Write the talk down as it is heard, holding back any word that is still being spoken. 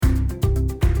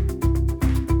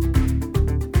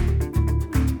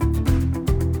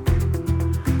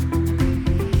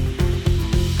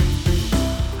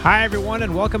Hi, everyone,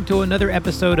 and welcome to another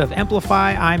episode of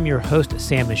Amplify. I'm your host,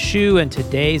 Sam Michoud, and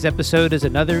today's episode is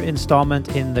another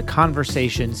installment in the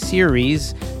Conversation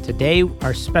series. Today,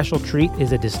 our special treat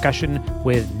is a discussion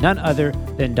with none other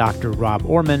than Dr. Rob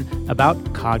Orman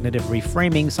about cognitive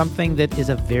reframing, something that is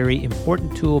a very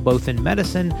important tool both in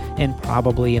medicine and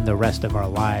probably in the rest of our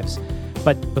lives.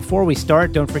 But before we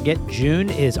start, don't forget June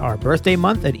is our birthday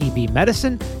month at EB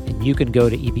Medicine, and you can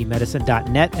go to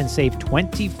ebmedicine.net and save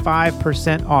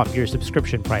 25% off your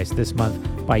subscription price this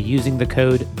month by using the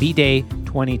code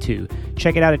BDAY22.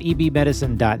 Check it out at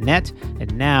ebmedicine.net.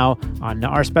 And now, on to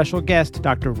our special guest,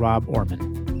 Dr. Rob Orman.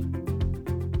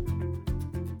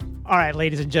 All right,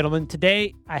 ladies and gentlemen,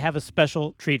 today I have a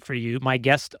special treat for you. My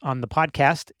guest on the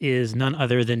podcast is none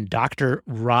other than Dr.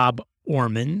 Rob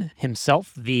Orman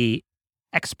himself, the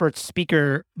expert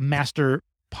speaker, master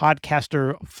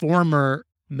podcaster, former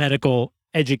medical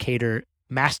educator,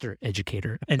 master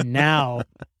educator, and now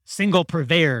single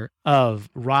purveyor of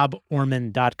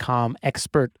roborman.com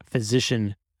expert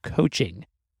physician coaching,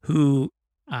 who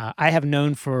I have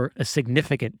known for a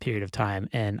significant period of time.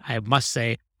 And I must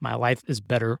say, my life is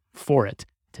better for it.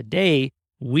 Today,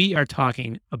 we are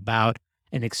talking about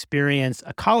an experience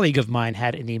a colleague of mine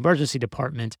had in the emergency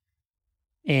department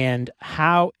and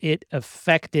how it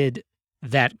affected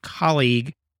that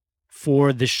colleague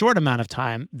for the short amount of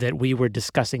time that we were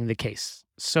discussing the case.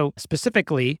 So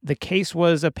specifically, the case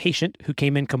was a patient who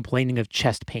came in complaining of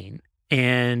chest pain.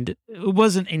 And it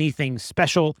wasn't anything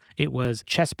special. It was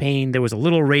chest pain. There was a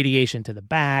little radiation to the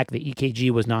back. The EKG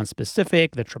was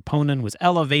nonspecific. The troponin was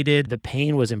elevated. The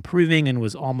pain was improving and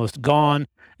was almost gone.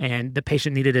 And the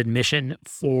patient needed admission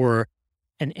for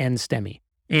an NSTEMI.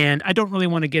 And I don't really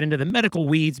want to get into the medical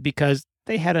weeds because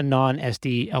they had a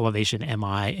non-SD elevation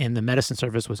MI and the medicine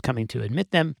service was coming to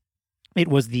admit them. It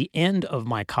was the end of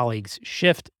my colleague's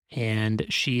shift and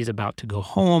she's about to go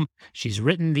home. She's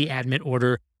written the admit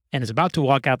order and is about to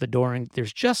walk out the door. And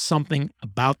there's just something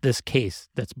about this case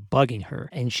that's bugging her.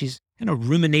 And she's kind of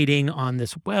ruminating on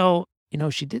this, well,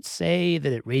 she did say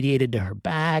that it radiated to her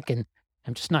back and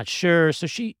I'm just not sure. So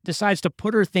she decides to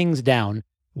put her things down,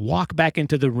 walk back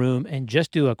into the room and just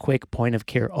do a quick point of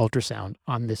care ultrasound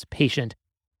on this patient.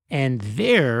 And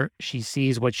there she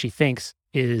sees what she thinks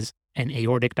is an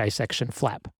aortic dissection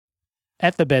flap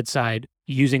at the bedside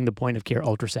using the point of care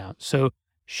ultrasound. So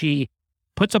she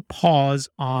puts a pause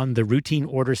on the routine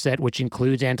order set, which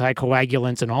includes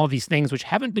anticoagulants and all these things which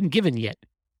haven't been given yet.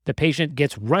 The patient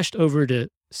gets rushed over to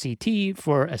CT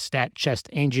for a stat chest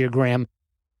angiogram.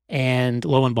 And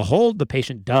lo and behold, the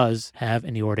patient does have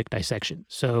an aortic dissection.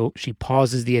 So she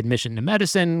pauses the admission to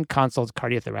medicine, consults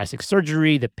cardiothoracic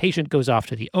surgery. The patient goes off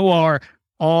to the OR.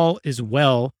 All is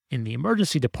well in the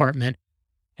emergency department.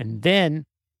 And then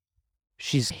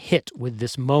she's hit with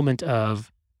this moment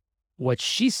of what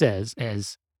she says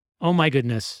as, oh my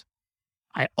goodness,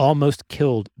 I almost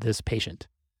killed this patient.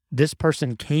 This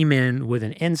person came in with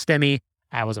an NSTEMI.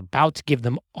 I was about to give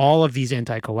them all of these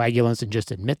anticoagulants and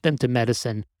just admit them to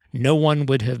medicine. No one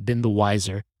would have been the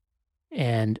wiser.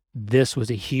 And this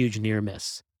was a huge near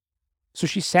miss. So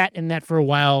she sat in that for a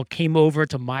while, came over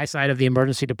to my side of the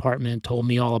emergency department, told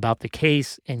me all about the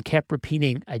case, and kept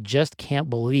repeating, I just can't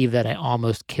believe that I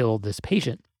almost killed this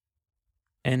patient.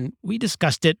 And we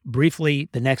discussed it briefly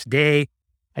the next day.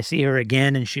 I see her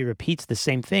again and she repeats the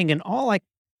same thing. And all I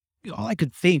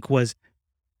could think was,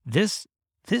 this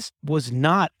was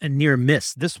not a near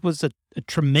miss. This was a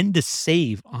tremendous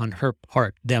save on her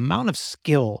part. The amount of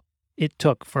skill it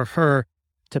took for her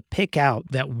to pick out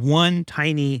that one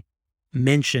tiny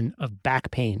mention of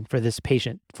back pain for this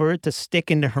patient, for it to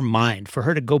stick into her mind, for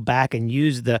her to go back and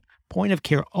use the point of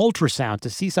care ultrasound to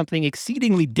see something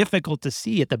exceedingly difficult to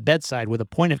see at the bedside with a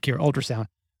point of care ultrasound,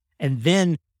 and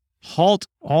then halt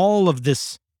all of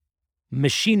this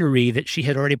machinery that she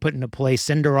had already put into place,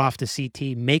 send her off to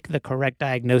CT, make the correct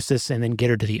diagnosis, and then get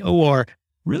her to the OR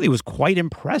really was quite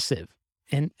impressive.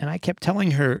 And I kept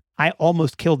telling her, I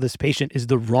almost killed this patient is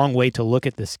the wrong way to look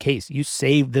at this case. You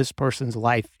saved this person's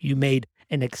life. You made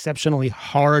an exceptionally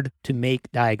hard to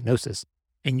make diagnosis,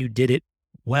 and you did it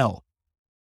well.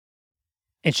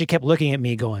 And she kept looking at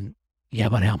me going, yeah,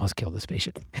 but I almost killed this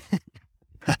patient.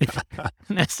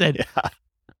 And I said,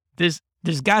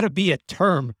 there's got to be a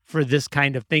term for this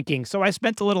kind of thinking. So I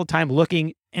spent a little time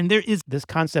looking, and there is this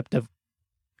concept of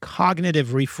cognitive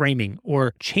reframing,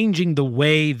 or changing the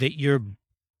way that you're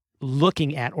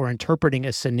looking at or interpreting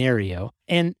a scenario.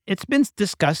 And it's been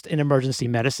discussed in emergency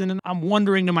medicine. And I'm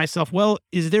wondering to myself, well,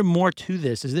 is there more to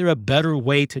this? Is there a better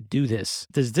way to do this?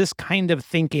 Does this kind of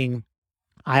thinking,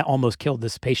 I almost killed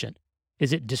this patient,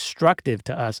 is it destructive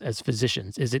to us as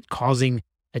physicians? Is it causing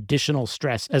additional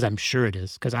stress, as I'm sure it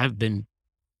is, because I've been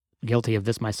guilty of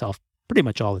this myself pretty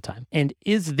much all the time? And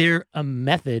is there a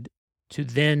method to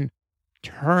then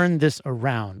turn this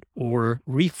around or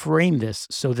reframe this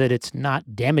so that it's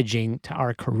not damaging to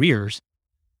our careers?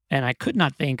 And I could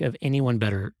not think of anyone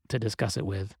better to discuss it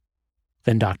with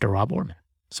than Dr. Rob Orman.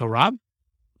 So, Rob,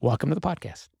 welcome to the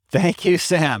podcast. Thank you,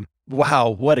 Sam. Wow,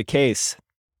 what a case.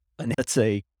 And that's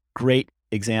a great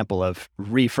example of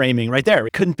reframing right there.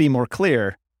 It couldn't be more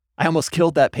clear. I almost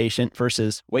killed that patient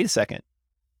versus, wait a second,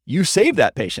 you saved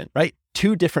that patient, right?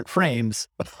 Two different frames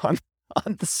on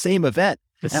the same event.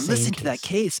 And I'm listening to that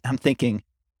case. I'm thinking,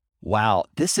 wow,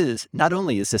 this is, not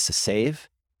only is this a save,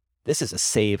 this is a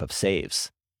save of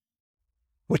saves.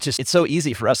 Which is, it's so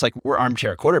easy for us, like we're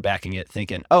armchair quarterbacking it,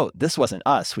 thinking, oh, this wasn't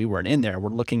us. We weren't in there. We're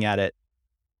looking at it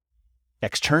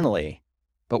externally,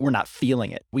 but we're not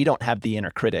feeling it. We don't have the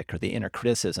inner critic or the inner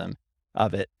criticism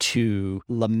of it to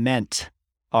lament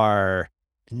our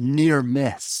near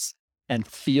miss and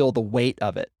feel the weight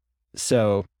of it.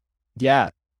 So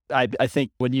yeah, I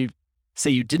think when you say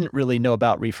you didn't really know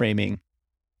about reframing,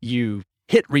 you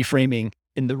hit reframing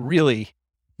in the really,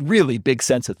 really big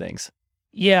sense of things.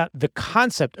 Yeah, the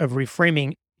concept of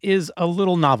reframing is a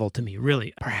little novel to me,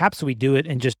 really. Perhaps we do it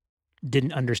and just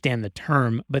didn't understand the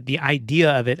term, but the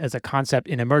idea of it as a concept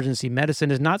in emergency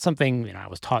medicine is not something, I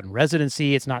was taught in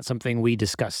residency. It's not something we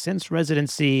discussed since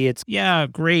residency. It's, yeah,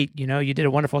 great. You did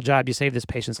a wonderful job. You saved this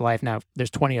patient's life. Now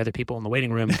there's 20 other people in the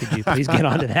waiting room. Could you please get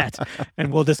onto that?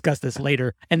 And we'll discuss this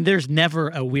later. And there's never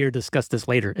a weird discuss this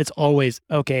later. It's always,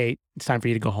 okay, it's time for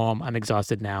you to go home. I'm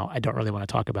exhausted now. I don't really want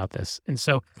to talk about this. And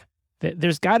so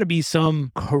there's got to be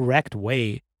some correct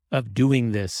way of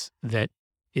doing this that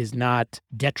is not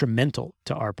detrimental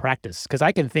to our practice. Because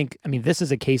I can think, this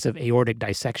is a case of aortic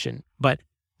dissection, but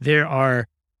there are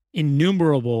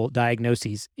innumerable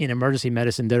diagnoses in emergency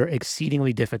medicine that are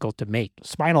exceedingly difficult to make.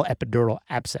 Spinal epidural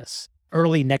abscess,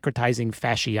 early necrotizing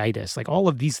fasciitis, like all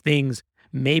of these things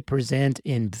may present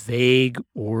in vague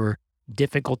or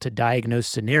difficult to diagnose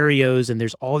scenarios. And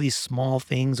there's all these small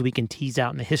things we can tease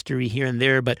out in the history here and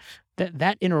there, but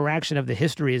that interaction of the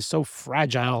history is so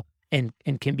fragile and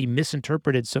can be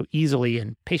misinterpreted so easily,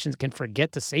 and patients can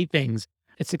forget to say things.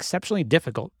 It's exceptionally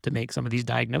difficult to make some of these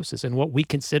diagnoses. And what we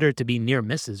consider to be near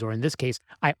misses, or in this case,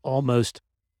 I almost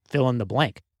fill in the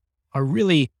blank, are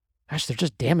really, they're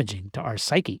just damaging to our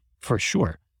psyche for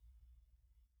sure.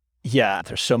 Yeah,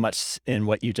 there's so much in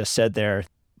what you just said there.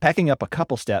 Packing up a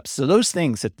couple steps. So those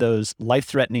things, that those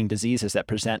life-threatening diseases that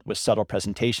present with subtle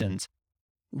presentations,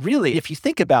 really, if you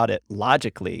think about it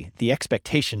logically, the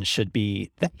expectation should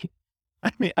be that,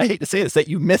 I hate to say this, that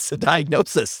you miss a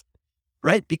diagnosis,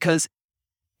 right? Because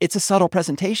it's a subtle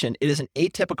presentation. It is an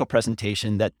atypical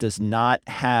presentation that does not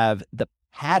have the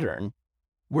pattern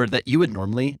that you would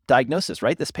normally diagnose this,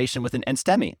 right? This patient with an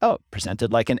NSTEMI,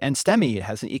 presented like an NSTEMI. It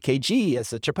has an EKG,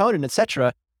 has a troponin, et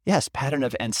cetera. Yes, pattern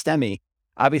of NSTEMI.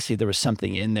 Obviously, there was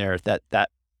something in there that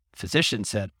physician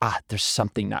said, there's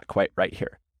something not quite right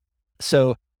here.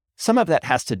 So some of that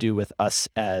has to do with us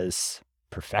as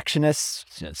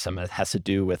perfectionists. Some of it has to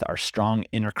do with our strong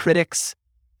inner critics.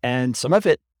 And some of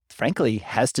it, frankly,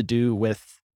 has to do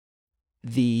with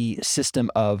the system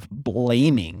of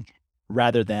blaming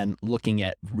rather than looking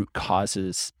at root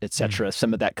causes, et cetera.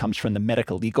 Some of that comes from the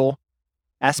medical legal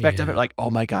aspect of it. Like, oh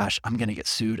my gosh, I'm going to get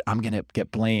sued. I'm going to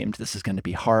get blamed. This is going to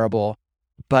be horrible.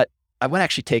 But I want to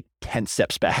actually take 10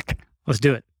 steps back. Let's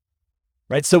do it.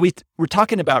 Right. So we're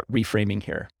talking about reframing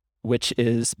here, which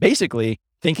is basically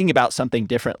thinking about something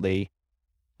differently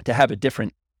to have a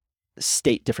different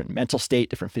state, different mental state,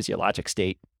 different physiologic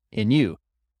state in you.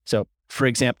 So for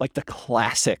example, like the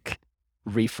classic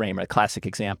reframe, or a classic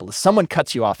example is someone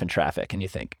cuts you off in traffic and you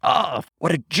think, oh,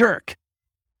 what a jerk.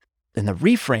 Then the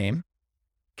reframe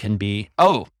can be,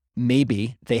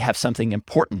 maybe they have something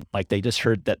important, like they just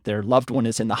heard that their loved one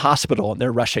is in the hospital and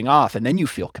they're rushing off, and then you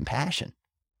feel compassion.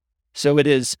 So it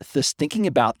is this thinking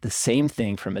about the same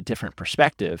thing from a different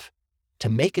perspective to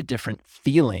make a different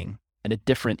feeling and a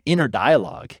different inner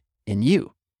dialogue in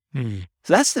you.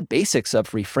 So that's the basics of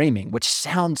reframing, which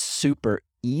sounds super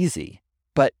easy.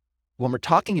 But when we're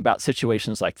talking about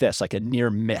situations like this, like a near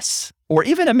miss or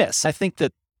even a miss, I think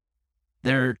that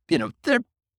they're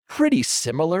pretty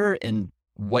similar in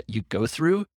what you go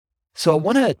through. So I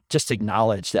want to just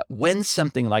acknowledge that when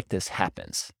something like this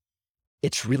happens,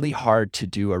 it's really hard to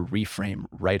do a reframe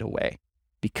right away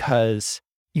because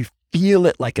you feel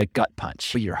it like a gut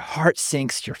punch. Your heart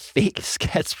sinks, your face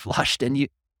gets flushed, and you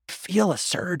feel a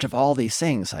surge of all these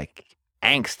things like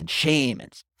angst and shame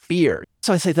and fear.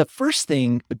 So I say the first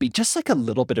thing would be just like a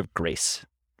little bit of grace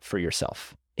for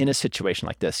yourself in a situation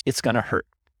like this. It's going to hurt.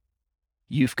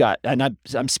 you've got, and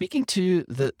I'm speaking to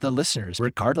the listeners,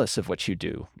 regardless of what you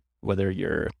do, whether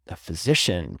you're a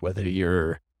physician, whether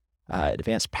you're an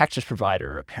advanced practice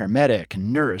provider, a paramedic, a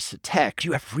nurse, a tech,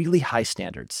 you have really high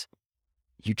standards.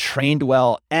 You trained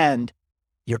well and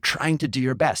you're trying to do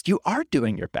your best. You are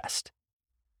doing your best.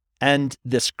 And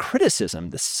this criticism,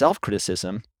 this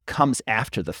self-criticism comes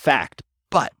after the fact.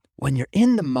 But when you're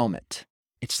in the moment,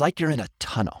 it's like you're in a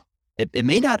tunnel. It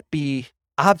may not be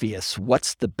obvious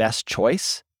what's the best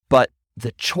choice, but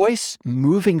the choice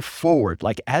moving forward,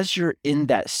 like as you're in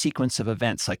that sequence of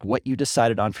events, like what you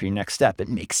decided on for your next step, it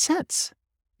makes sense.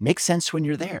 It makes sense when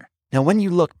you're there. Now, when you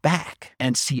look back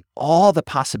and see all the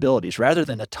possibilities, rather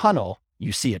than a tunnel,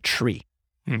 you see a tree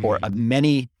or a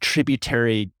many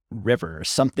tributary river or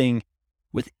something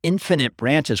with infinite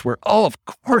branches where, oh, of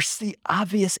course, the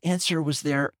obvious answer was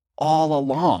there all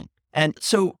along. And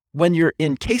so when you're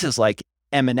in cases like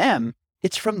M&M,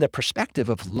 it's from the perspective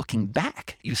of looking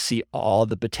back. You see all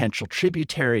the potential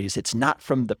tributaries. It's not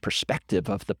from the perspective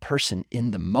of the person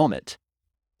in the moment.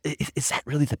 Is that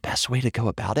really the best way to go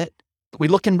about it? We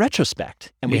look in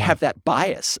retrospect and we have that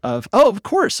bias of, oh, of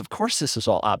course, this is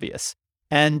all obvious.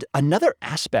 And another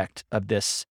aspect of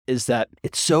this is that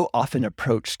it's so often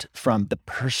approached from the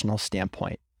personal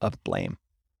standpoint of blame,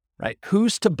 right?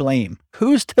 Who's to blame?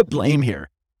 Who's to blame here?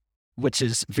 Which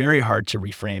is very hard to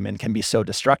reframe and can be so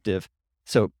destructive.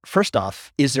 So first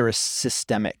off, is there a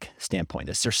systemic standpoint?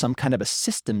 Is there some kind of a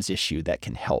systems issue that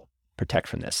can help protect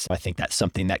from this? I think that's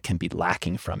something that can be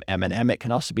lacking from M&M. It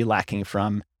can also be lacking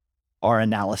from our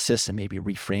analysis and maybe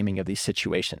reframing of these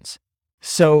situations.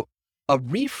 So a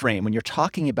reframe, when you're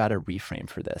talking about a reframe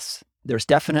for this, there's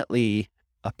definitely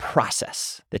a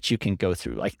process that you can go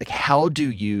through. Like how do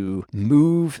you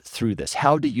move through this?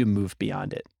 How do you move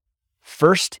beyond it?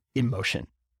 First, emotion.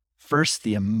 First,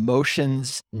 the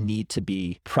emotions need to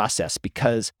be processed,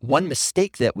 because one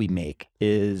mistake that we make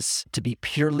is to be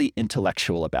purely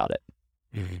intellectual about it,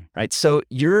 right? So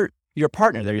your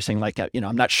partner there, you're saying like,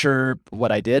 I'm not sure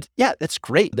what I did. Yeah, that's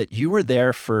great that you were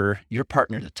there for your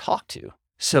partner to talk to.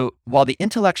 So while the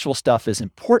intellectual stuff is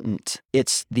important,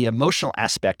 it's the emotional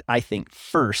aspect, I think,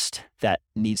 first that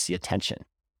needs the attention.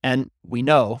 And we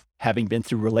know, having been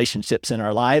through relationships in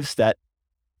our lives, that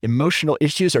emotional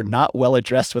issues are not well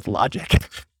addressed with logic,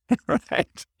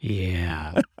 right?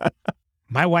 Yeah.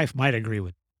 My wife might agree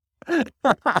with me.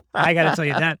 I got to tell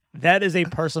you, that is a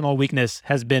personal weakness,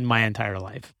 has been my entire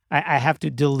life. I have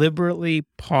to deliberately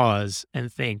pause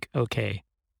and think, okay,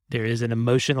 there is an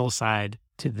emotional side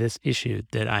to this issue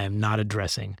that I am not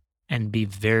addressing, and be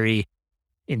very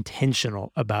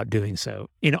intentional about doing so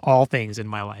in all things in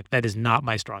my life. That is not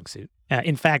my strong suit.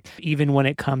 In fact, even when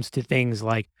it comes to things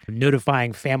like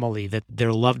notifying family that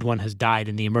their loved one has died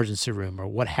in the emergency room or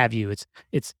what have you,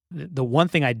 it's the one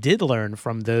thing I did learn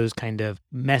from those kind of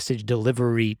message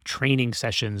delivery training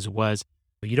sessions was,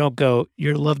 you don't go,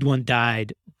 your loved one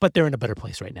died, but they're in a better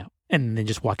place right now, and then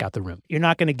just walk out the room. You're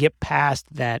not going to get past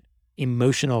that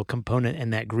emotional component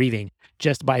and that grieving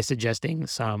just by suggesting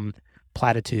some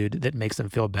platitude that makes them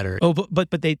feel better. Oh, but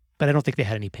I don't think they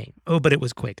had any pain. Oh, but it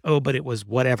was quick. Oh, but it was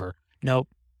whatever. No,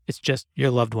 it's just your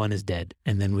loved one is dead.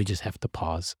 And then we just have to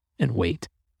pause and wait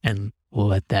and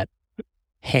let that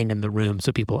hang in the room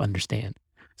so people understand.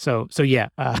 So yeah,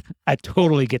 I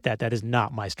totally get that. That is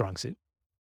not my strong suit.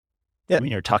 Yeah, when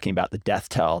you're talking about the death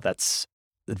tell, that's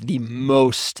the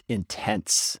most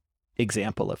intense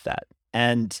example of that.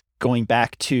 And going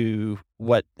back to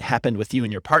what happened with you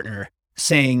and your partner,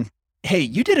 saying, hey,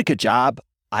 you did a good job.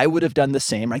 I would have done the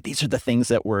same, right? These are the things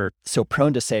that we're so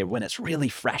prone to say when it's really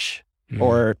fresh,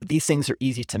 or these things are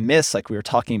easy to miss, like we were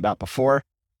talking about before.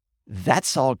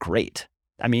 That's all great.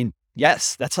 I mean,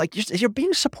 yes, that's like you're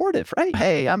being supportive, right?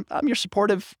 Hey, I'm your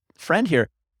supportive friend here.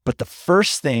 But the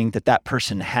first thing that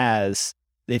person has,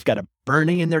 they've got a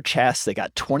burning in their chest. They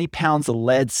got 20 pounds of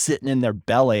lead sitting in their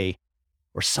belly,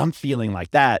 or some feeling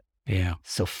like that. Yeah.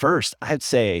 So first, I'd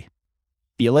say,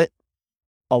 feel it,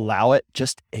 allow it,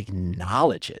 just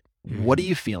acknowledge it. What are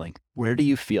you feeling? Where do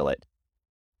you feel it?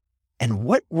 And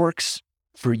what works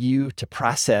for you to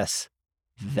process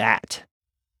that?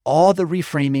 All the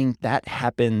reframing, that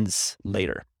happens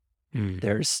later.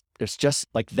 There's just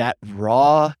like that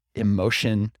raw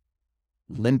emotion,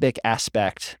 limbic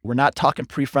aspect. We're not talking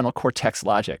prefrontal cortex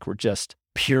logic. We're just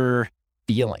pure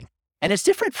feeling. And it's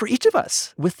different for each of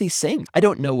us with these things. I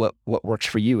don't know what works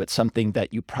for you. It's something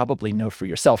that you probably know for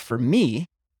yourself. For me,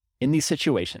 in these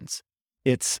situations,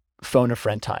 it's phone a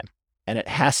friend time. And it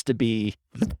has to be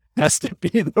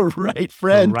the right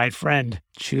friend. The right friend.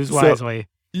 Choose wisely.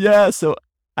 So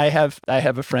I have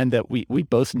a friend that we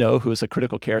both know who is a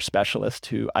critical care specialist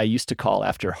who I used to call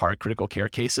after hard critical care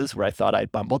cases where I thought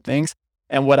I'd bumbled things.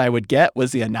 And what I would get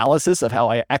was the analysis of how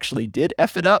I actually did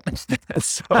F it up.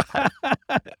 So,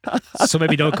 So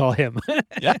maybe don't call him.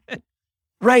 yeah.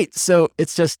 Right. So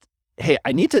it's just, hey,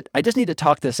 I just need to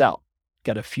talk this out.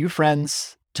 Got a few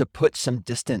friends to put some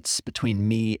distance between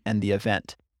me and the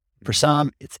event. For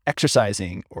some, it's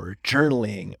exercising or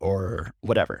journaling or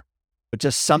whatever, but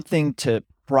just something to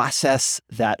process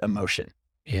that emotion.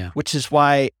 Yeah. Which is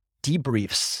why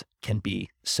debriefs can be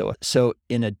so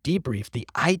in a debrief, the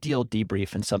ideal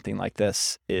debrief in something like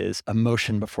this is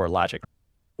emotion before logic.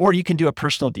 Or you can do a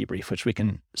personal debrief, which we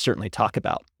can certainly talk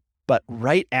about. But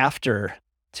right after,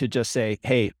 to just say,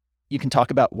 hey, you can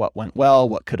talk about what went well,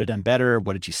 what could have done better,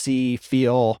 what did you see,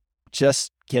 feel,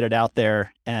 just get it out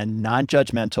there, and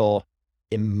non-judgmental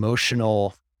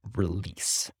emotional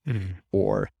release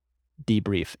or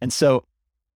debrief. And so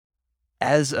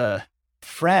as a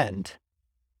friend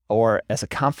or as a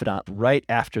confidant right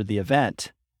after the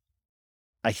event,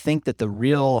 I think that the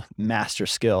real master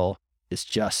skill is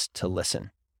just to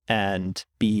listen and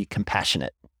be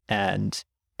compassionate and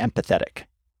empathetic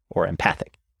or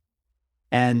empathic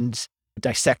and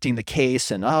dissecting the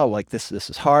case and, oh, like this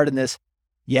is hard and this.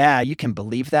 Yeah, you can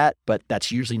believe that, but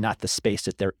that's usually not the space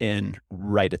that they're in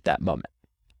right at that moment.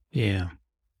 Yeah.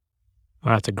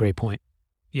 Well, that's a great point.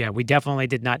 Yeah, we definitely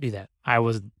did not do that. I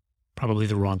was probably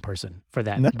the wrong person for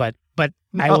that. No. But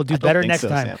I will do better next so,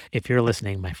 time. Sam. If you're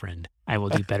listening, my friend, I will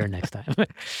do better next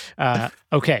time.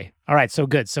 Okay. All right. So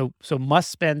good. So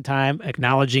must spend time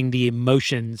acknowledging the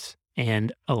emotions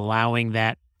and allowing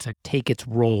that to take its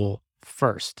role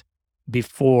first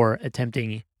before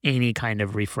attempting any kind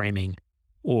of reframing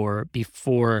or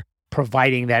before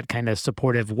providing that kind of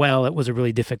supportive, well, it was a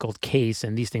really difficult case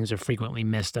and these things are frequently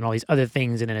missed and all these other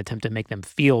things in an attempt to make them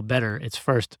feel better. It's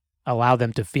first allow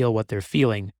them to feel what they're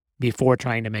feeling before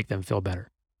trying to make them feel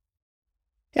better.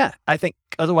 Yeah, I think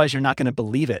otherwise you're not going to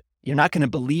believe it. You're not going to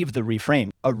believe the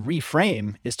reframe. A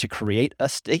reframe is to create a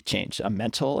state change, a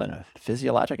mental and a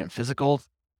physiologic and physical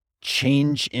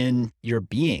change in your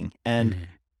being. And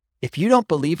if you don't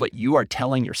believe what you are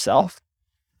telling yourself,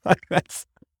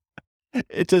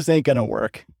 it just ain't going to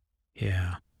work.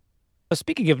 Yeah.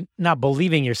 Speaking of not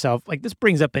believing yourself, like this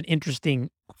brings up an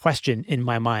interesting question in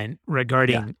my mind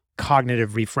regarding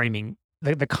cognitive reframing.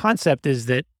 The concept is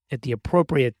that at the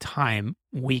appropriate time,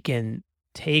 we can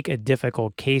take a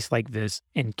difficult case like this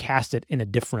and cast it in a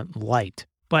different light.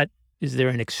 But is there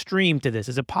an extreme to this?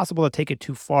 Is it possible to take it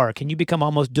too far? Can you become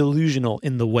almost delusional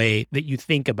in the way that you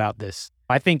think about this?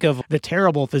 I think of the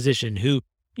terrible physician who,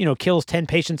 kills 10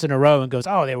 patients in a row and goes,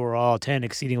 oh, they were all 10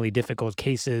 exceedingly difficult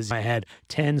cases. I had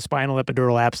 10 spinal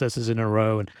epidural abscesses in a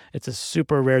row and it's a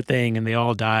super rare thing and they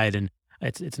all died. And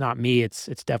it's not me. It's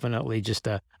definitely just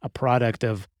a product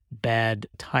of bad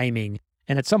timing.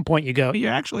 And at some point you go,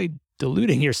 you're actually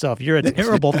deluding yourself. You're a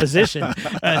terrible physician.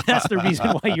 That's the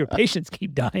reason why your patients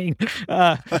keep dying.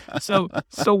 So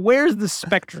where's the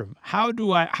spectrum? How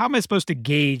am I supposed to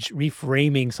gauge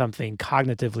reframing something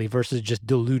cognitively versus just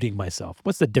deluding myself?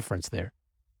 What's the difference there?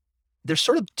 There's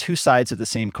sort of two sides of the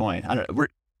same coin. I don't know.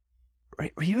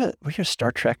 Were you a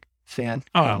Star Trek fan?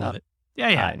 Oh, I love it.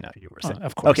 Yeah. I know you were saying.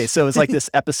 Of course. Okay, so it's like this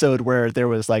episode where there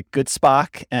was like good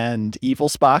Spock and evil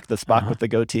Spock, the Spock with the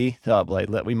goatee. Oh boy,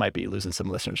 we might be losing some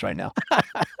listeners right now.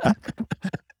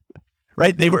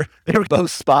 Right? They were both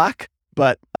Spock,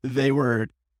 but they were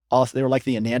like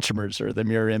the enantiomers or the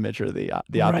mirror image or the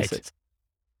opposites. Right.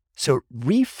 So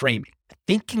reframing,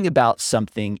 thinking about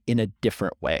something in a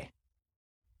different way.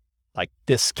 Like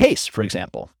this case, for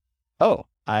example. Oh,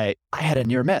 I had a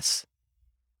near miss.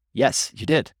 Yes, you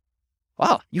did.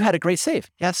 Wow, you had a great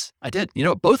save. Yes, I did.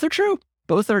 Both are true.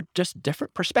 Both are just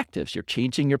different perspectives. You're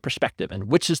changing your perspective. And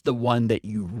which is the one that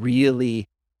you really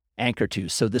anchor to?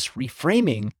 So this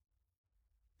reframing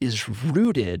is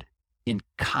rooted in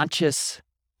conscious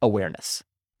awareness.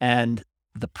 And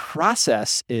the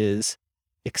process is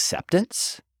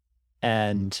acceptance.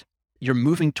 And you're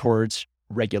moving towards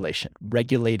regulation,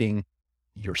 regulating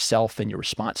yourself and your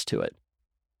response to it.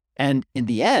 And in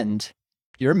the end,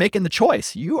 you're making the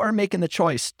choice. You are making the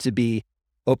choice to be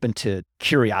open to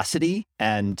curiosity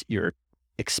and you're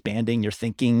expanding your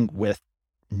thinking with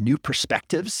new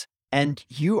perspectives and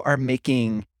you are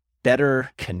making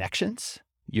better connections.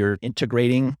 You're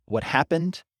integrating what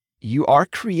happened. You are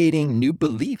creating new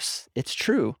beliefs. It's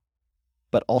true,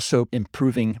 but also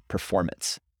improving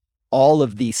performance. All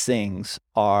of these things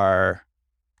are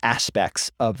aspects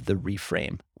of the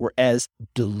reframe, whereas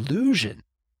delusion,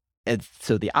 and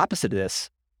so the opposite of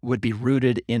this would be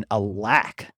rooted in a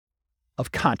lack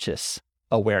of conscious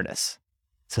awareness.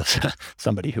 So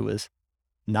somebody who is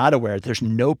not aware, there's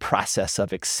no process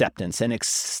of acceptance. And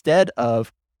instead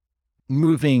of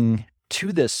moving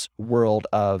to this world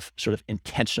of sort of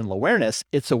intentional awareness,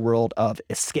 it's a world of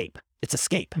escape. It's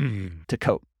escape to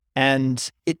cope.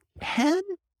 And it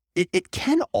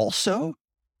can also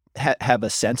have a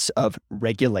sense of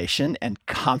regulation and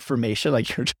confirmation,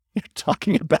 like you're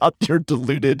talking about your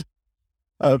diluted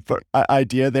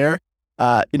idea there,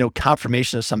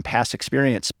 confirmation of some past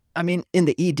experience. I mean, in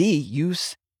the ED, you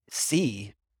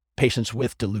see patients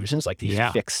with delusions, like these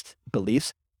fixed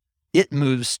beliefs. It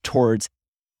moves towards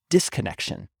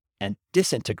disconnection and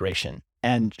disintegration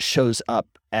and shows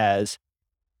up as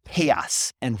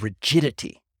chaos and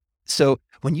rigidity. So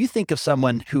when you think of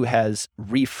someone who has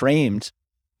reframed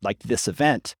like this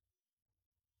event,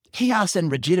 chaos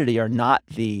and rigidity are not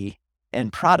the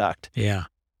end product. Yeah.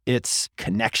 It's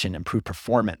connection, improved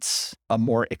performance, a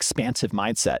more expansive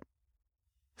mindset.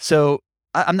 So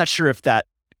I'm not sure if that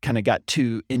kind of got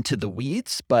too into the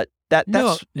weeds, but that's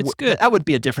good. That would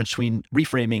be a difference between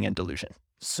reframing and delusion.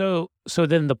 So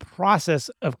then the process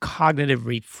of cognitive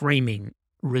reframing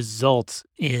results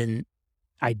in,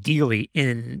 ideally,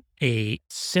 in a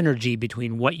synergy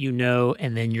between what you know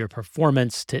and then your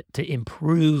performance to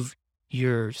improve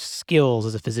your skills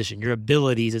as a physician, your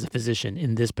abilities as a physician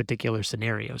in this particular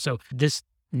scenario. So this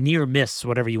near miss,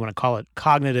 whatever you want to call it,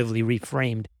 cognitively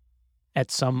reframed at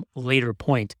some later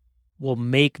point will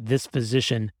make this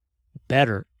physician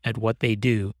better at what they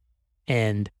do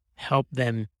and help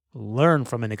them learn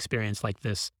from an experience like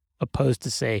this, opposed to,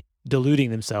 say, deluding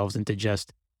themselves into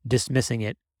just dismissing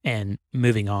it and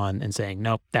moving on and saying,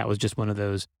 nope, that was just one of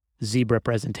those zebra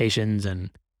presentations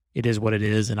and it is what it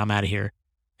is and I'm out of here.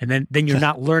 And then you're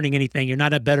not learning anything. You're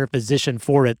not a better physician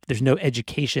for it. There's no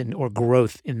education or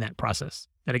growth in that process.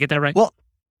 Did I get that right? Well,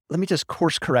 let me just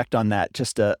course correct on that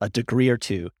just a degree or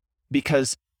two,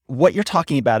 because what you're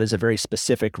talking about is a very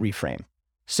specific reframe.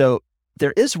 So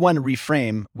there is one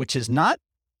reframe which is not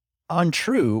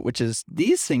untrue, which is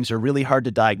these things are really hard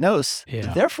to diagnose.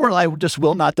 Yeah. Therefore, I just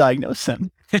will not diagnose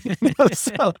them.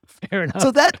 So, fair enough.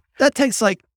 So that takes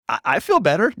I feel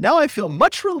better. Now I feel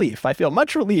much relief. I feel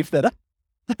much relief that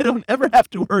I don't ever have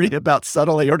to worry about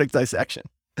subtle aortic dissection.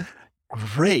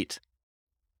 Great.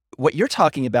 What you're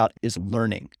talking about is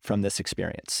learning from this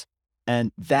experience.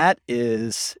 And that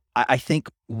is, I think,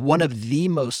 one of the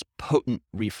most potent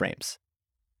reframes.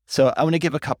 So I want to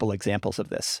give a couple examples of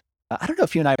this. I don't know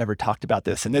if you and I ever talked about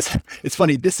this. And it's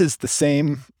funny, this is the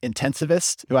same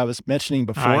intensivist who I was mentioning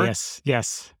before.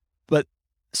 Yes. But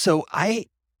so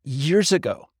years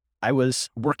ago, I was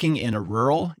working in a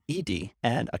rural ED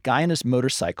and a guy on his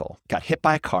motorcycle got hit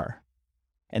by a car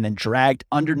and then dragged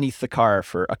underneath the car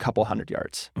for a couple 100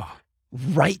 yards,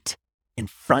 right in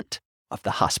front of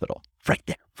the hospital,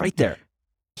 right there.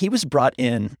 He was brought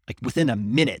in within a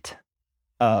minute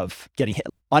of getting hit,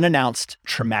 unannounced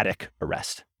traumatic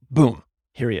arrest. Boom,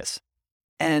 here he is.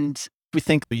 And we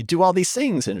think you do all these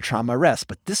things in a trauma arrest,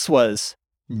 but this was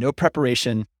no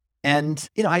preparation. And,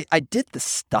 I did the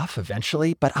stuff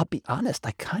eventually, but I'll be honest,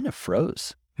 I kind of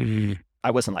froze.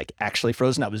 I wasn't actually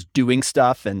frozen. I was doing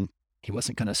stuff and he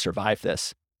wasn't going to survive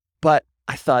this. But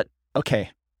I thought,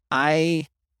 okay, I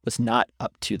was not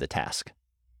up to the task.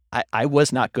 I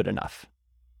was not good enough.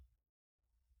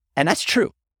 And that's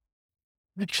true.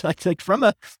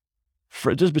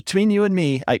 Just between you and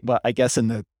me, I guess in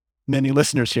the many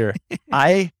listeners here,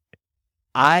 I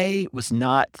was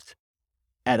not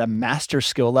at a master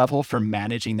skill level for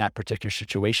managing that particular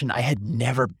situation. I had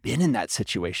never been in that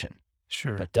situation.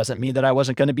 Sure. That doesn't mean that I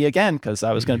wasn't going to be again, because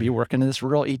I was going to be working in this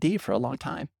rural ED for a long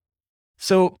time.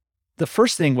 So the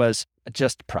first thing was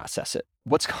just process it.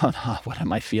 What's going on? What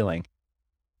am I feeling?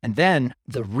 And then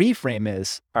the reframe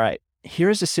is, all right,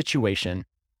 here's a situation.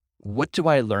 What do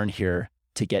I learn here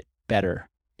to get better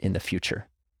in the future?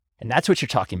 And that's what you're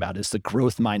talking about, is the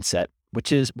growth mindset,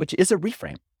 which is a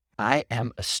reframe. I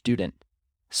am a student.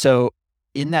 So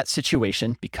in that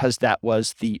situation, because that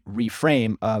was the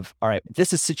reframe of, all right, this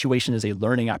situation is a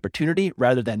learning opportunity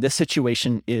rather than this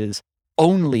situation is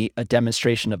only a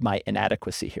demonstration of my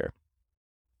inadequacy here.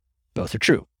 Both are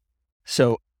true.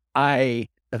 So I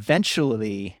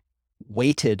eventually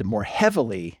weighted more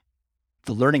heavily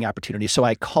the learning opportunity. So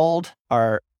I called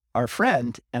our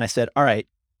friend and I said, all right,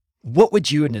 what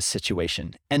would you in this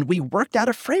situation? And we worked out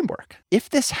a framework. If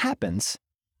this happens,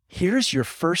 here's your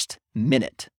first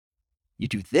minute. You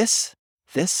do this,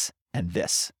 this, and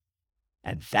this.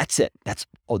 And that's it. That's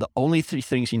the only three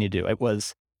things you need to do. It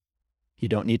was, you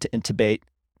don't need to intubate,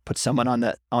 put someone on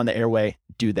the airway,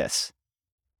 do this.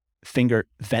 Finger,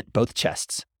 vent both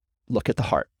chests. Look at the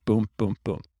heart. Boom, boom,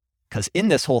 boom. Because in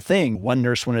this whole thing, one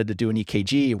nurse wanted to do an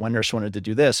EKG, one nurse wanted to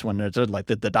do this, one nurse, like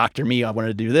the doctor me, I wanted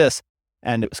to do this.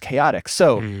 And it was chaotic.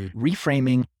 So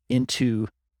reframing into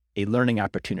a learning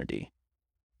opportunity.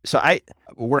 So I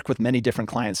work with many different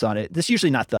clients on it. This is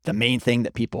usually not the main thing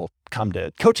that people come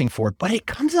to coaching for, but it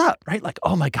comes up, right? Like,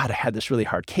 oh my God, I had this really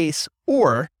hard case,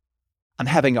 or I'm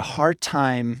having a hard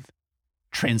time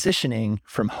transitioning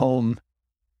from home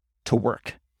to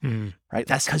work, right?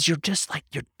 That's because you're just like,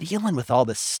 you're dealing with all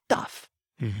this stuff.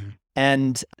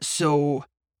 And so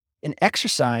an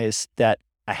exercise that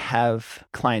I have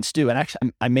clients do, and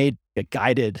actually I made a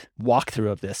guided walkthrough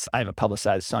of this. I have it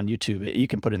publicized on YouTube. You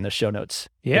can put it in the show notes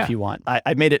if you want.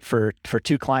 I made it for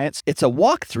 2 clients. It's a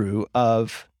walkthrough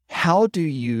of how do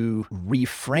you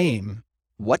reframe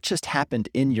what just happened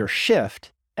in your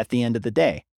shift at the end of the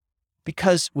day?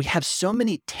 Because we have so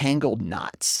many tangled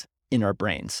knots in our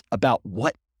brains about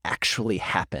what actually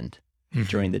happened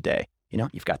during the day. You know,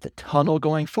 you've got the tunnel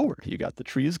going forward, you got the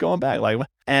trees going back,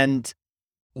 and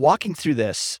walking through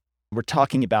this, we're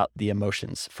talking about the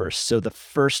emotions first. So the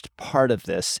first part of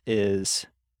this is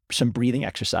some breathing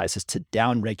exercises to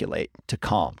down-regulate, to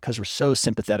calm, because we're so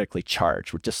sympathetically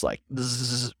charged. We're just like,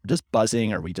 just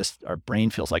buzzing, or our brain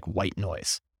feels like white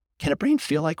noise. Can a brain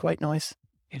feel like white noise?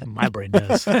 Yeah, my brain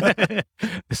does. This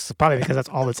is probably because that's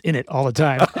all that's in it all the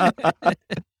time.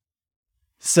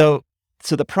 So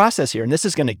the process here, and this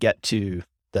is going to get to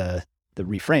the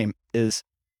reframe, is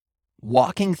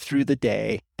walking through the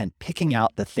day and picking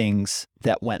out the things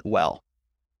that went well.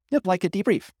 Like a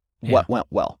debrief. What went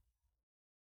well?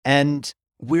 And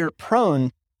we're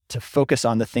prone to focus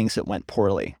on the things that went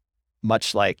poorly,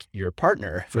 much like your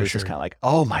partner, who's just kind of like,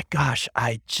 oh my gosh,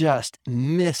 I just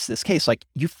missed this case. Like,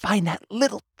 you find that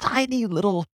little tiny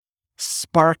little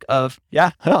spark of,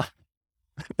 that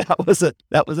was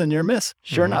a near miss,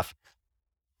 sure enough.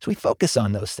 So we focus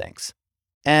on those things.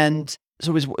 And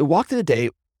so as we walk through the day,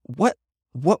 what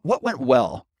went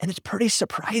well? And it's pretty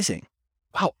surprising.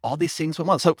 Wow, all these things went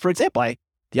well. So for example,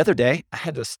 the other day, I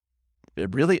had this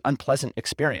really unpleasant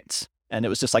experience. And it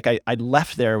was just like, I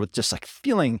left there with just like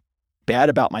feeling bad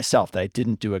about myself that I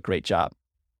didn't do a great job.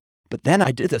 But then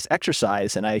I did this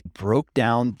exercise and I broke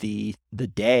down the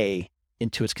day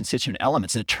into its constituent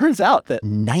elements. And it turns out that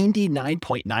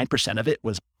 99.9% of it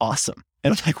was awesome.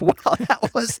 And I was like, wow,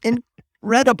 that was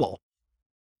incredible.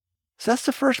 So that's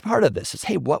the first part of this is,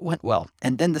 hey, what went well?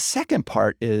 And then the second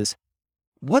part is,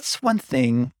 what's one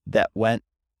thing that went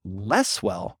less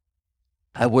well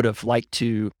I would have liked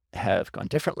to have gone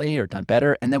differently or done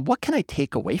better? And then what can I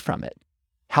take away from it?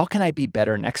 How can I be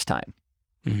better next time?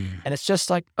 And it's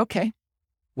just like, okay,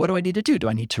 what do I need to do? Do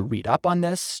I need to read up on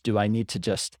this? Do I need to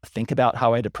just think about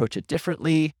how I'd approach it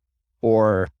differently?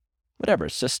 Or whatever.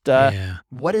 It's just,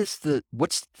 what's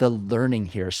the learning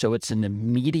here? So it's an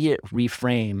immediate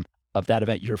reframe of that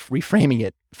event. You're reframing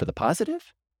it for the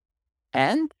positive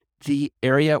and the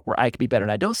area where I could be better.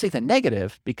 And I don't say the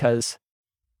negative because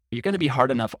you're going to be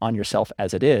hard enough on yourself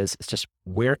as it is. It's just,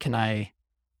 where can I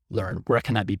learn? Where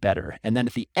can I be better? And then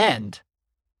at the end,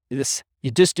 you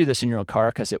just do this in your own car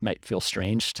because it might feel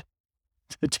strange to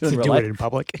do it in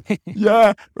public.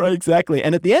 Yeah, right, exactly.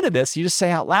 And at the end of this, you just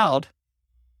say out loud,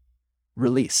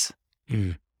 release.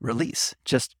 Release.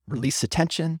 Just release the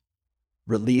tension,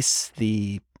 release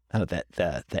the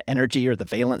energy or the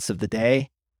valence of the day.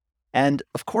 And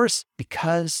of course,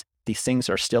 because these things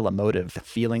are still emotive, the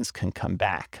feelings can come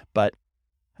back. But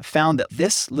I found that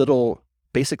this little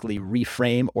basically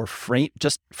reframe or frame,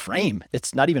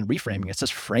 it's not even reframing, it's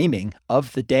just framing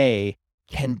of the day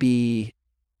can be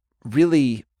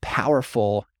really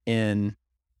powerful in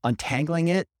untangling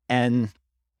it and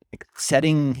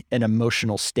setting an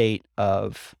emotional state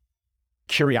of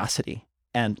curiosity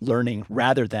and learning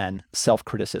rather than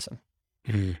self-criticism.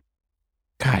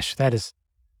 Gosh,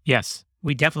 yes,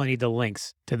 we definitely need the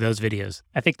links to those videos.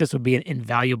 I think this would be an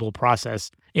invaluable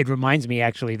process. It reminds me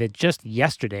actually that just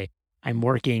yesterday, I'm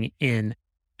working in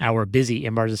our busy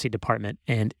emergency department.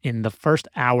 And in the first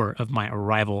hour of my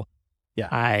arrival,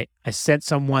 I sent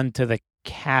someone to the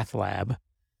cath lab,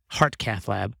 heart cath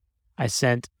lab. I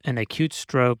sent an acute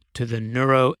stroke to the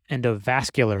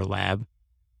neuroendovascular lab.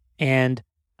 And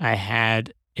I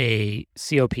had a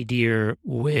COPDer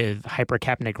with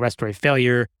hypercapnic respiratory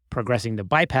failure progressing to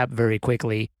BiPAP very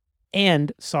quickly,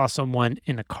 and saw someone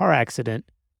in a car accident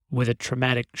with a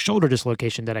traumatic shoulder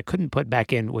dislocation that I couldn't put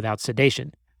back in without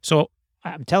sedation. So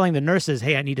I'm telling the nurses,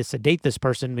 hey, I need to sedate this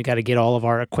person. We got to get all of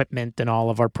our equipment and all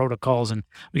of our protocols, and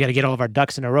we got to get all of our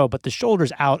ducks in a row. But the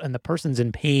shoulder's out and the person's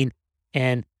in pain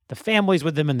and the family's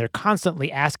with them and they're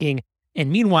constantly asking. And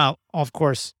meanwhile, of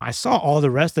course, I saw all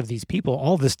the rest of these people,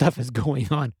 all this stuff is going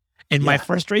on. And my Yeah.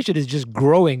 frustration is just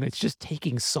growing. It's just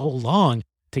taking so long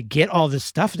to get all this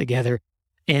stuff together.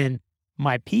 And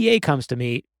my PA comes to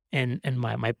me and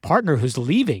my partner who's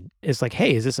leaving is like,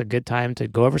 "Hey, is this a good time to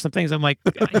go over some things?" I'm like,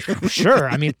 "Sure."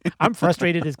 I mean, I'm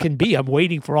frustrated as can be. I'm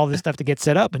waiting for all this stuff to get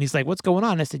set up. And he's like, "What's going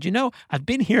on?" I said, I've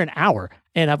been here an hour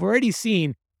and I've already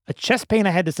seen a chest pain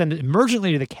I had to send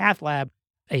emergently to the cath lab,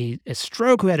 a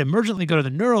stroke who had to emergently go to the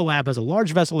neuro lab, has a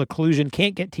large vessel occlusion,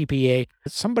 can't get TPA.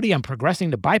 Somebody I'm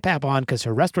progressing to BiPAP on because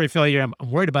her respiratory failure. I'm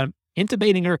worried about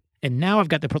intubating her. And now I've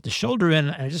got to put the shoulder in.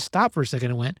 And I just stopped for a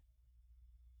second and went,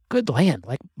 good land.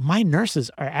 Like my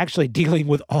nurses are actually dealing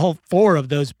with all 4 of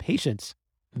those patients.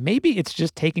 Maybe it's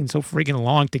just taking so freaking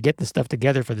long to get the stuff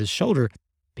together for this shoulder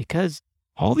because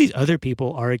all these other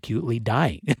people are acutely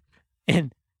dying.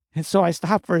 and so I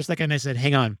stopped for a second and I said,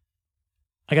 hang on,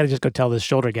 I got to just go tell this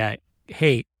shoulder guy,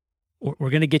 hey, we're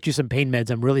going to get you some pain meds.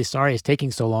 I'm really sorry it's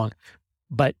taking so long.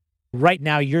 But right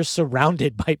now you're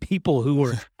surrounded by people who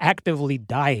are actively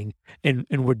dying and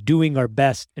we're doing our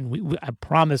best. And I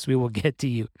promise we will get to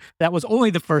you. That was only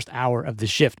the first hour of the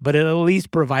shift, but it at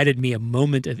least provided me a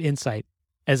moment of insight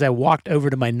as I walked over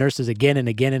to my nurses again and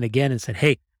again and again and said,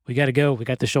 hey, we got to go. We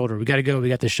got the shoulder. We got to go. We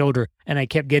got the shoulder. And I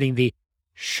kept getting the,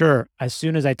 sure, as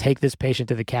soon as I take this patient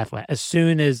to the cath lab, as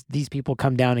soon as these people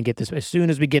come down and get this, as soon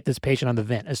as we get this patient on the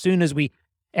vent, as soon as we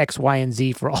X, Y, and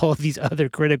Z for all of these other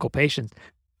critical patients.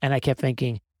 And I kept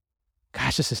thinking,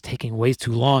 gosh, this is taking way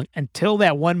too long until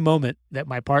that one moment that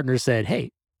my partner said,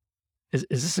 hey, is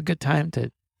this a good time to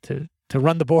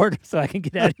run the board so I can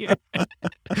get out of here?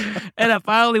 And I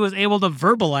finally was able to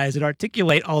verbalize and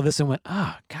articulate all this and went,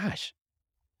 oh, gosh,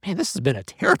 man, this has been a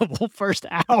terrible first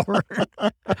hour.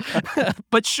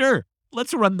 But sure,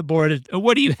 let's run the board.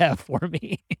 What do you have for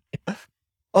me?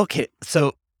 Okay,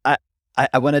 so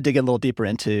I want to dig a little deeper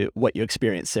into what you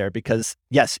experienced there because,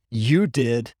 yes, you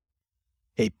did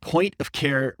a point of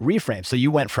care reframe. So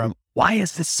you went from, why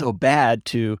is this so bad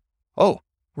to, oh,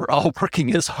 we're all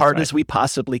working as hard as we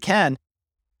possibly can.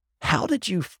 How did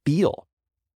you feel?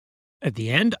 At the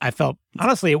end, I felt,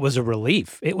 honestly, it was a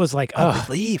relief. It was like,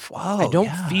 relief. Wow. I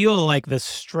don't feel like the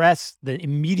stress, the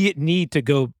immediate need to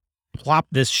go plop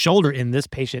this shoulder in this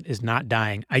patient is not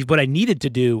dying. What I needed to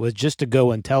do was just to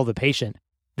go and tell the patient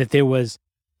that there was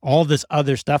all this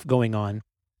other stuff going on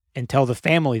and tell the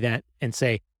family that and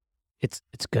say, it's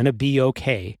going to be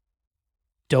okay.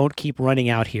 Don't keep running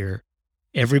out here.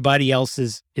 Everybody else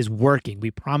is working.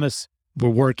 We promise we're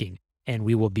working and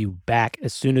we will be back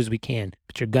as soon as we can,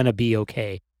 but you're going to be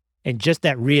okay. And just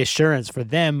that reassurance for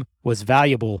them was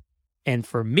valuable. And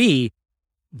for me,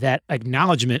 that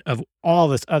acknowledgement of all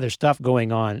this other stuff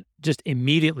going on just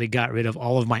immediately got rid of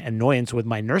all of my annoyance with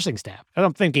my nursing staff. And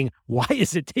I'm thinking, why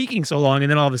is it taking so long?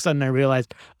 And then all of a sudden I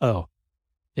realized, oh,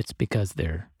 it's because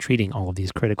they're treating all of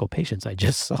these critical patients I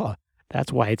just saw.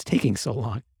 That's why it's taking so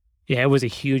long. Yeah, it was a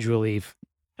huge relief.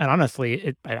 And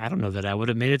honestly, I don't know that I would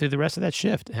have made it through the rest of that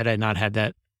shift had I not had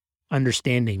that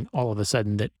understanding all of a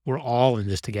sudden that we're all in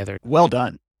this together. Well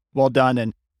done. Well done.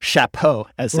 And chapeau,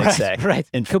 as they say. Right.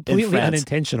 Completely in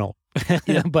unintentional.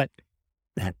 Yeah. But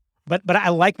I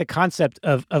like the concept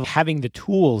of having the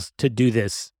tools to do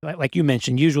this. Like you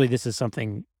mentioned, usually this is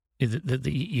something that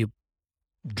you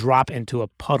drop into a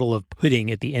puddle of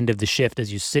pudding at the end of the shift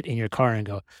as you sit in your car and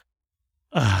go,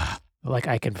 like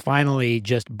I can finally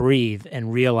just breathe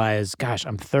and realize, gosh,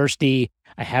 I'm thirsty.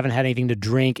 I haven't had anything to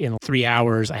drink in 3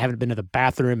 hours. I haven't been to the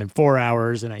bathroom in 4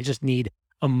 hours. And I just need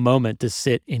a moment to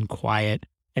sit in quiet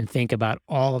and think about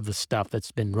all of the stuff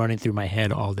that's been running through my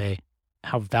head all day,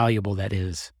 how valuable that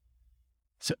is.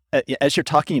 So as you're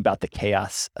talking about the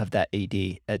chaos of that AD,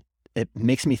 it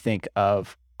makes me think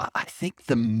of, I think,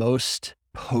 the most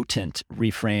potent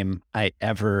reframe I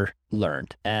ever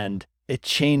learned, and it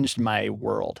changed my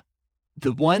world.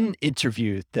 The one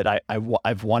interview that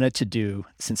I've wanted to do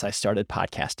since I started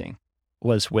podcasting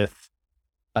was with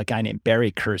a guy named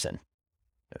Barry Curzon,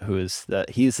 he's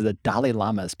the Dalai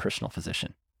Lama's personal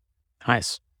physician.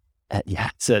 Nice.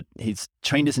 So he's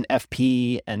trained as an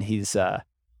FP, and he's a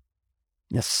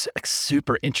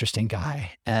super interesting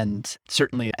guy, and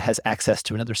certainly has access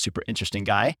to another super interesting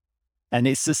guy. And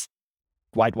it's just,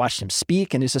 I'd watched him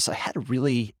speak, and I had a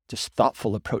really just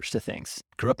thoughtful approach to things.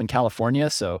 Grew up in California,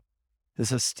 so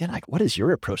this is like, what is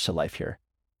your approach to life here?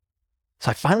 So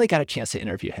I finally got a chance to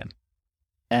interview him,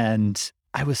 and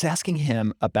I was asking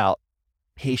him about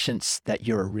patients that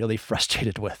you're really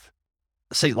frustrated with.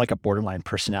 Say like a borderline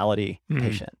personality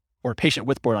patient, or a patient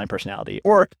with borderline personality,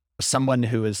 or someone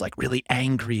who is like really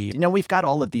angry. We've got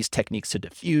all of these techniques to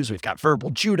diffuse. We've got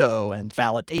verbal judo and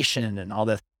validation and all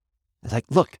this. It's like,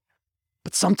 look,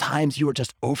 But sometimes you are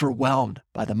just overwhelmed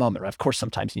by the moment. Right? Of course,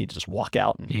 sometimes you need to just walk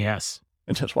out and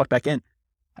just walk back in.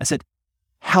 I said,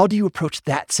 how do you approach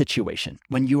that situation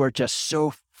when you are just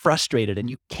so frustrated and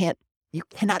you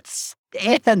cannot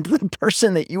stand the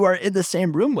person that you are in the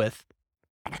same room with?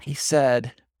 And he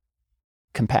said,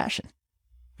 compassion.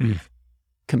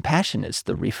 Compassion is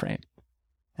the reframe.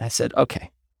 And I said,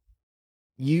 okay,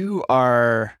 you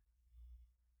are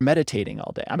meditating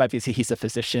all day. Obviously, he's a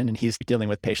physician and he's dealing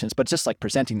with patients, but just like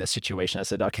presenting this situation, I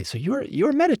said, okay, so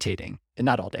you're meditating, and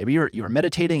not all day, but you're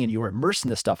meditating and you're immersed in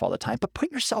this stuff all the time, but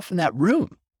put yourself in that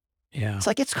room. Yeah. It's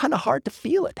like, it's kind of hard to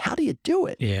feel it. How do you do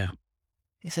it? Yeah.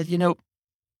 He said,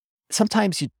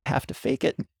 sometimes you have to fake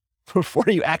it before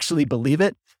you actually believe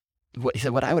it. He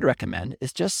said, what I would recommend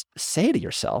is just say to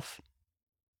yourself,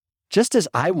 just as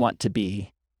I want to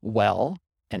be well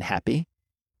and happy,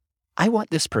 I want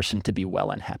this person to be well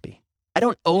and happy. I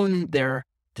don't own their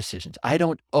decisions. I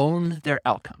don't own their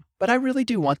outcome, but I really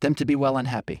do want them to be well and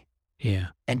happy. Yeah.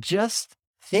 And just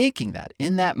thinking that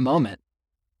in that moment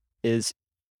is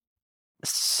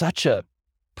such a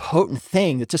potent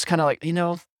thing. That's just kind of like,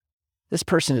 this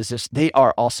person is they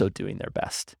are also doing their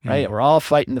best, right? We're all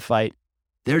fighting the fight.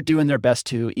 They're doing their best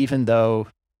too, even though,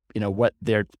 what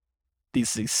they're,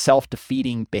 these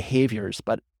self-defeating behaviors.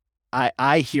 But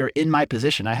I here in my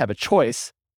position, I have a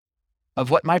choice of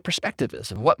what my perspective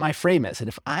is, of what my frame is. And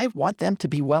if I want them to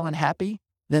be well and happy,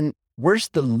 then where's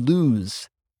the lose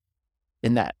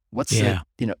in that?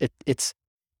 It's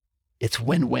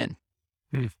win-win.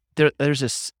 There's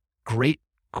this great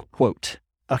quote.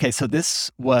 Okay, so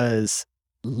this was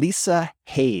Lisa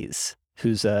Hayes,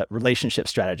 who's a relationship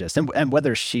strategist. And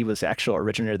whether she was the actual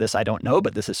originator of this, I don't know,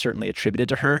 but this is certainly attributed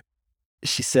to her.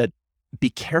 She said, be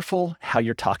careful how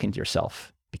you're talking to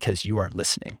yourself because you are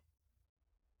listening.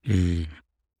 And,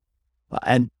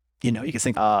 you can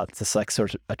think, it's just like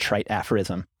sort of a trite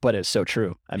aphorism, but it's so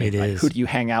true. I mean, who do you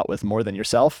hang out with more than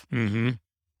yourself?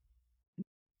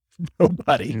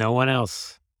 Nobody. No one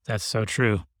else. That's so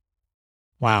true.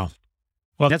 Wow.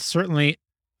 Well, that's certainly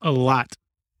a lot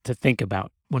to think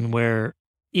about when we're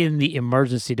in the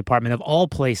emergency department of all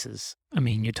places. I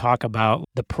mean, you talk about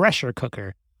the pressure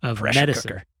cooker of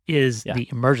medicine is the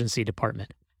emergency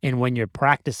department. And when you're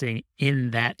practicing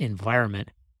in that environment,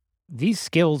 these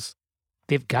skills,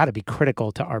 they've got to be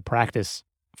critical to our practice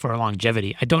for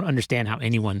longevity. I don't understand how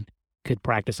anyone could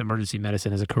practice emergency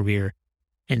medicine as a career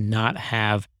and not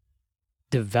have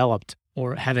developed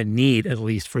or have a need, at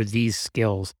least, for these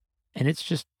skills. And it's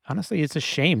just, honestly, it's a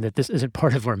shame that this isn't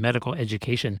part of our medical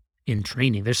education in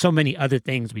training. There's so many other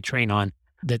things we train on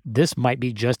that this might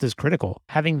be just as critical.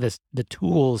 Having the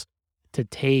tools to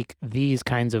take these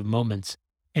kinds of moments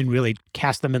and really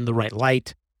cast them in the right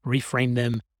light, reframe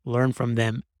them, learn from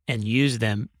them, and use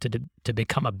them to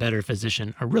become a better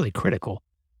physician are really critical.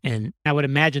 And I would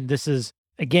imagine this is,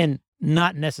 again,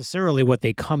 not necessarily what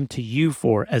they come to you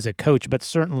for as a coach, but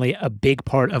certainly a big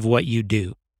part of what you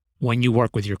do when you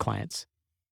work with your clients.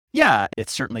 Yeah, it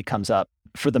certainly comes up.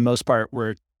 For the most part,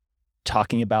 we're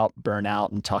talking about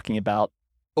burnout and talking about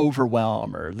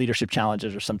overwhelm or leadership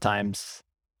challenges, or sometimes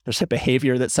there's a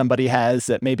behavior that somebody has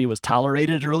that maybe was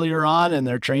tolerated earlier on in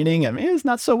their training. I mean, it's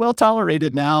not so well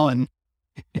tolerated now, and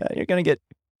you're going to get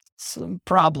some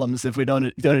problems if we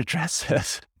don't address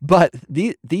this. But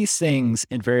these things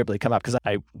invariably come up because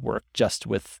I work just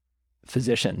with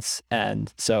physicians.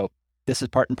 And so this is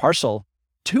part and parcel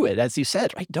to it, as you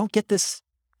said, right? Don't get this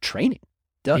training.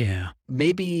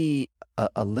 Maybe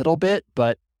a little bit,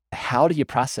 but how do you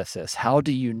process this? How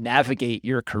do you navigate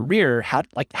your career? How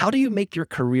do you make your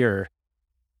career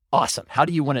awesome? How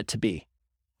do you want it to be?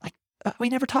 We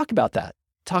never talk about that.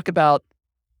 Talk about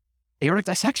aortic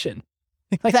dissection,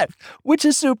 like that, which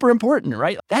is super important,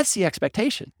 right? That's the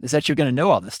expectation, is that you're going to know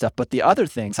all this stuff. But the other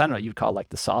things, I don't know, you'd call like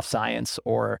the soft science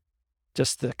or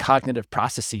just the cognitive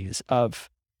processes of,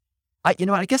 I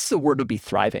guess the word would be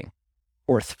thriving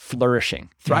or flourishing,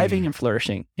 thriving and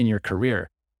flourishing in your career.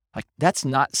 Like, that's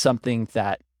not something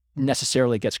that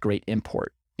necessarily gets great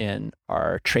import in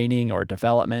our training or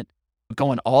development.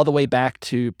 Going all the way back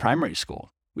to primary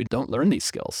school, we don't learn these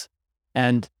skills.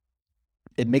 And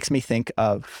it makes me think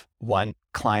of one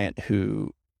client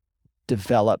who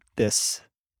developed this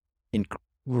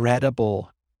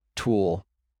incredible tool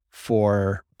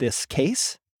for this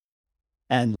case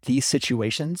and these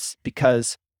situations,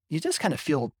 because you just kind of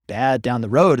feel bad down the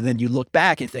road. And then you look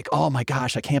back and think, oh my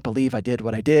gosh, I can't believe I did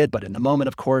what I did. But in the moment,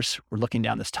 of course, we're looking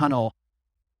down this tunnel,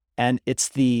 and it's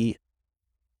the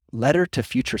letter to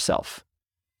future self.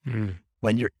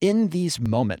 When you're in these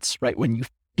moments, right? When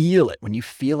you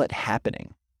feel it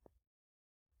happening,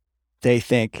 they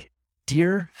think,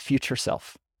 dear future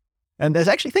self. And they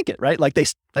actually think it, right? Like they,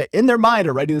 in their mind,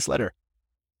 are writing this letter.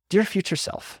 Dear future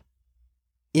self,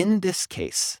 in this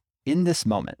case, in this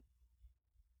moment,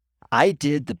 I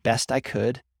did the best I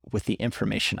could with the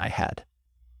information I had.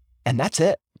 And that's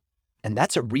it. And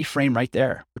that's a reframe right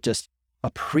there. Just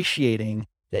appreciating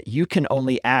that you can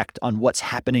only act on what's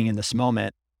happening in this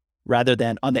moment rather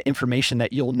than on the information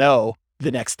that you'll know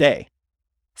the next day.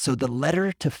 So the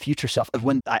letter to future self,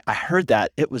 when I heard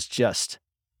that, it was just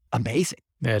amazing.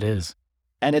 That is.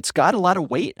 And it's got a lot of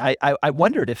weight. I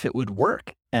wondered if it would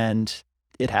work, and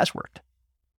it has worked.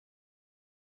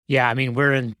 Yeah, I mean,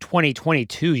 we're in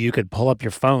 2022. You could pull up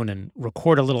your phone and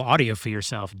record a little audio for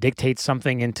yourself, dictate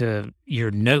something into your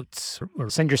notes, or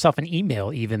send yourself an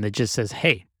email even that just says,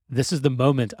 hey, this is the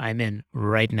moment I'm in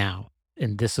right now,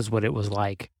 and this is what it was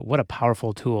like. What a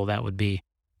powerful tool that would be,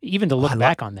 even to look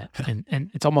back on that.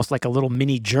 And it's almost like a little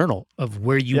mini journal of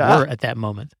where you were at that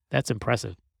moment. That's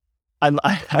impressive. I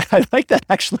like that,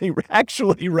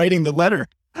 actually writing the letter.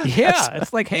 Yeah,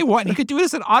 it's like, hey, what? You could do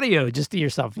this in audio just to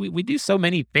yourself. We do so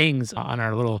many things on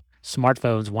our little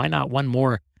smartphones. Why not one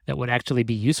more that would actually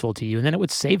be useful to you? And then it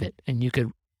would save it, and you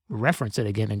could reference it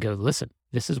again and go, listen,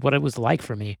 this is what it was like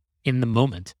for me in the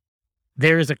moment.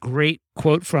 There is a great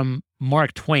quote from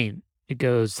Mark Twain. It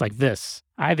goes like this: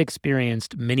 I've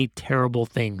experienced many terrible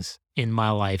things in my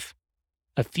life,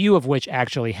 a few of which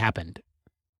actually happened,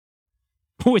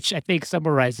 which I think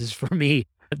summarizes for me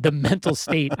the mental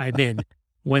state I'm in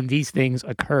when these things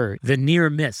occur. The near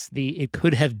miss, the it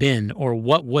could have been, or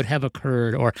what would have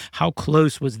occurred, or how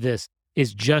close was this,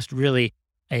 is just really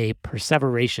a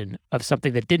perseveration of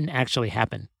something that didn't actually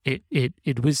happen.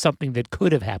 It was something that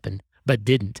could have happened, but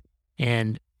didn't.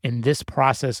 And in this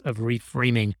process of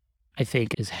reframing, I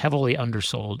think is heavily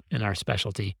undersold in our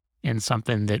specialty and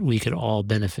something that we could all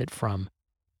benefit from.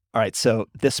 All right. So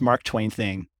this Mark Twain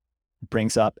thing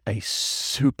brings up a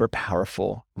super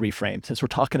powerful reframe. Since we're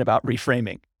talking about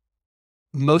reframing,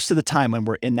 most of the time when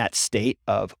we're in that state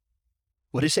of,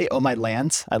 what did you say? Oh, my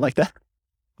lands. I like that.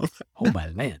 Oh, my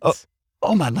lands.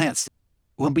 Oh, my lands.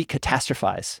 When we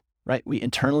catastrophize, right? We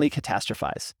internally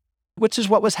catastrophize, which is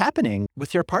what was happening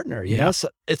with your partner. You know, so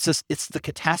it's the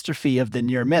catastrophe of the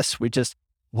near miss. We just,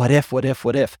 what if?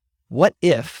 What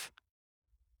if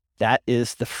that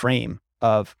is the frame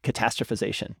of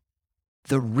catastrophization?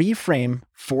 The reframe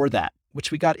for that,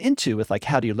 which we got into with like,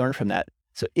 how do you learn from that?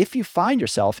 So if you find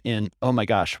yourself in, oh my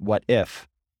gosh, what if?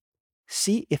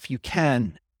 See if you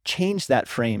can change that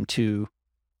frame to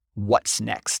what's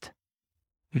next?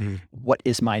 Mm-hmm. What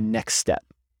is my next step?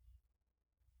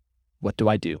 What do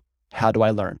I do? How do I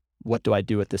learn? What do I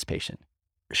do with this patient?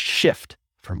 Shift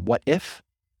from what if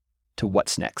to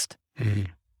what's next. Mm-hmm.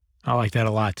 I like that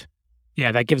a lot.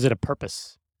 Yeah, that gives it a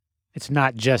purpose. It's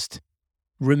not just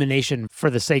rumination for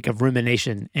the sake of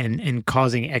rumination and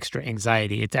causing extra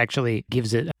anxiety. It actually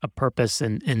gives it a purpose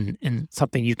and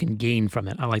something you can gain from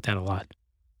it. I like that a lot.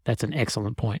 That's an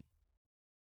excellent point.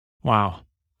 Wow.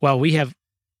 Well,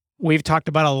 we've talked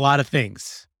about a lot of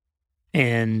things.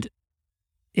 And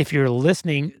if you're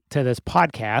listening to this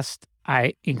podcast,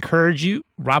 I encourage you,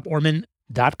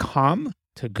 roborman.com,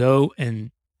 to go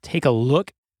and take a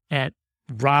look at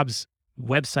Rob's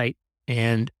website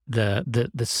and the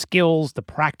skills, the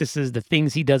practices, the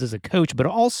things he does as a coach, but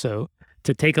also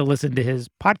to take a listen to his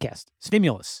podcast,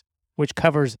 Stimulus, which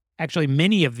covers actually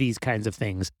many of these kinds of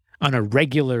things on a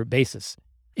regular basis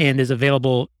and is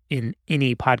available in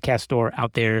any podcast store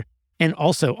out there and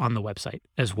also on the website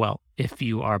as well. If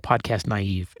you are podcast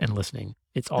naive and listening,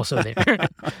 it's also there.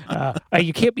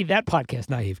 You can't be that podcast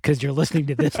naive because you're listening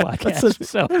to this podcast.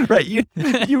 So right,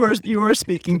 you were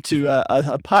speaking to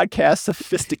a podcast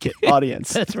sophisticate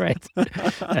audience. That's right.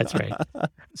 That's right.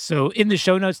 So in the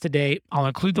show notes today, I'll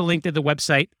include the link to the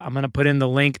website. I'm going to put in the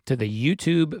link to the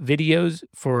YouTube videos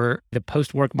for the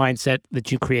post-work mindset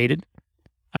that you created.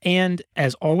 And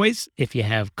as always, if you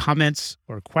have comments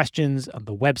or questions on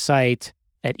the website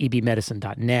at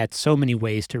ebmedicine.net, so many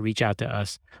ways to reach out to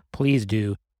us, please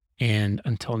do. And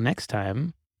until next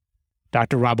time,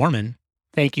 Dr. Rob Orman,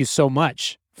 thank you so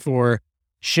much for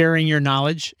sharing your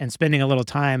knowledge and spending a little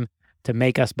time to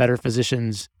make us better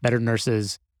physicians, better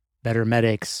nurses, better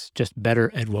medics, just better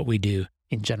at what we do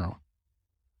in general.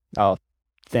 Oh,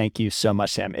 thank you so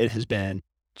much, Sam. It has been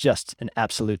just an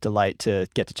absolute delight to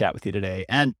get to chat with you today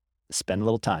and spend a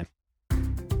little time.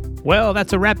 Well,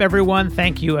 that's a wrap, everyone.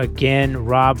 Thank you again,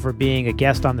 Rob, for being a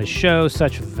guest on the show.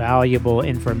 Such valuable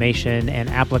information and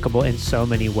applicable in so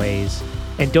many ways.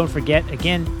 And don't forget,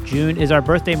 again, June is our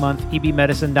birthday month.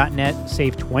 ebmedicine.net.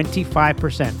 Save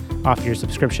 25% off your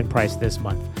subscription price this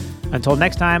month. Until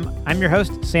next time, I'm your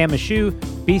host, Sam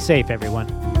Mashu. Be safe,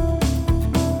 everyone.